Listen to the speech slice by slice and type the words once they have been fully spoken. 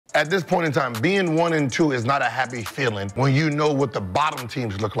At this point in time, being 1 and 2 is not a happy feeling when you know what the bottom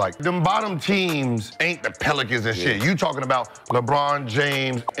teams look like. Them bottom teams ain't the Pelicans and shit. You talking about LeBron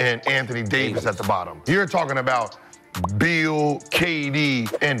James and Anthony Davis at the bottom. You're talking about Bill,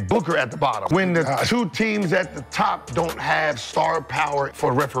 KD, and Booker at the bottom. When the two teams at the top don't have star power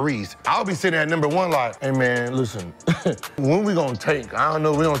for referees, I'll be sitting at number 1 like, hey man, listen, when we gonna tank? I don't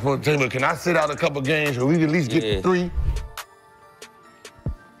know, we don't supposed to tank, but can I sit out a couple games so we can at least get 3?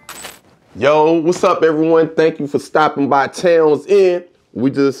 Yo, what's up, everyone? Thank you for stopping by Towns Inn.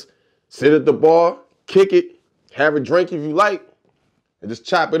 We just sit at the bar, kick it, have a drink if you like, and just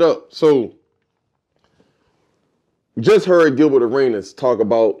chop it up. So, we just heard Gilbert Arenas talk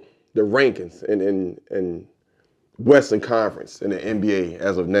about the rankings in Western Conference in the NBA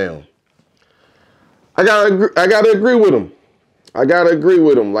as of now. I gotta agree with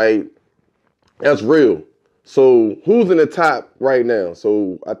him. Like, that's real. So who's in the top right now?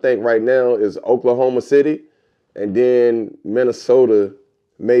 So I think right now is Oklahoma City, and then Minnesota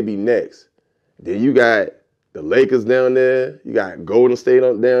maybe next. Then you got the Lakers down there. You got Golden State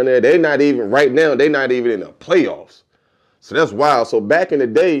down there. They're not even, right now, they're not even in the playoffs. So that's wild. So back in the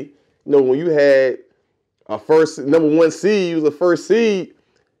day, you know, when you had a number 1 seed, you was the first seed,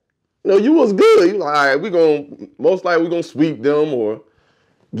 you know, you was good. You like, all right, most likely we're going to sweep them or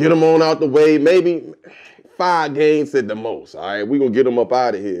get them on out the way. Maybe 5 games at the most, all right? We're going to get them up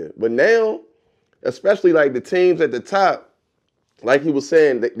out of here. But now, especially like the teams at the top, like he was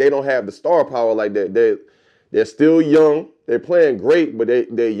saying, they don't have the star power like that. They're still young. They're playing great, but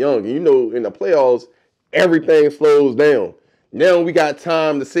they're young. And you know, in the playoffs, everything slows down. Now we got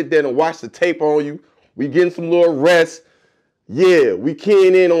time to sit there and watch the tape on you. We getting some little rest. Yeah, we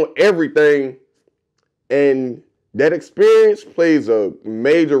keying in on everything. And that experience plays a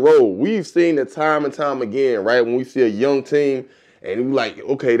major role. We've seen it time and time again, right? When we see a young team and we like,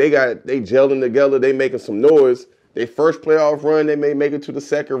 okay, they gelling together, they making some noise. Their first playoff run, they may make it to the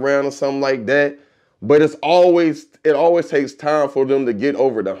second round or something like that. But it always takes time for them to get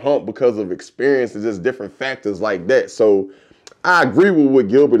over the hump because of experience and just different factors like that. So I agree with what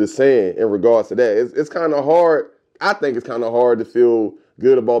Gilbert is saying in regards to that. It's kind of hard. I think it's kind of hard to feel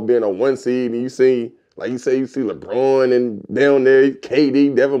good about being a 1 seed and you see, like you say, you see LeBron and down there,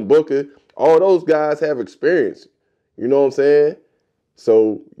 KD, Devin Booker, all those guys have experience. You know what I'm saying?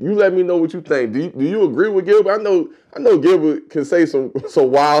 So you let me know what you think. Do you agree with Gilbert? I know Gilbert can say some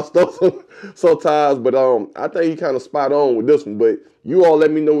wild stuff sometimes, but I think he kind of spot on with this one. But you all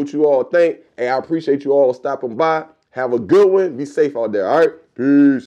let me know what you all think. Hey, I appreciate you all stopping by. Have a good one. Be safe out there. All right? Peace.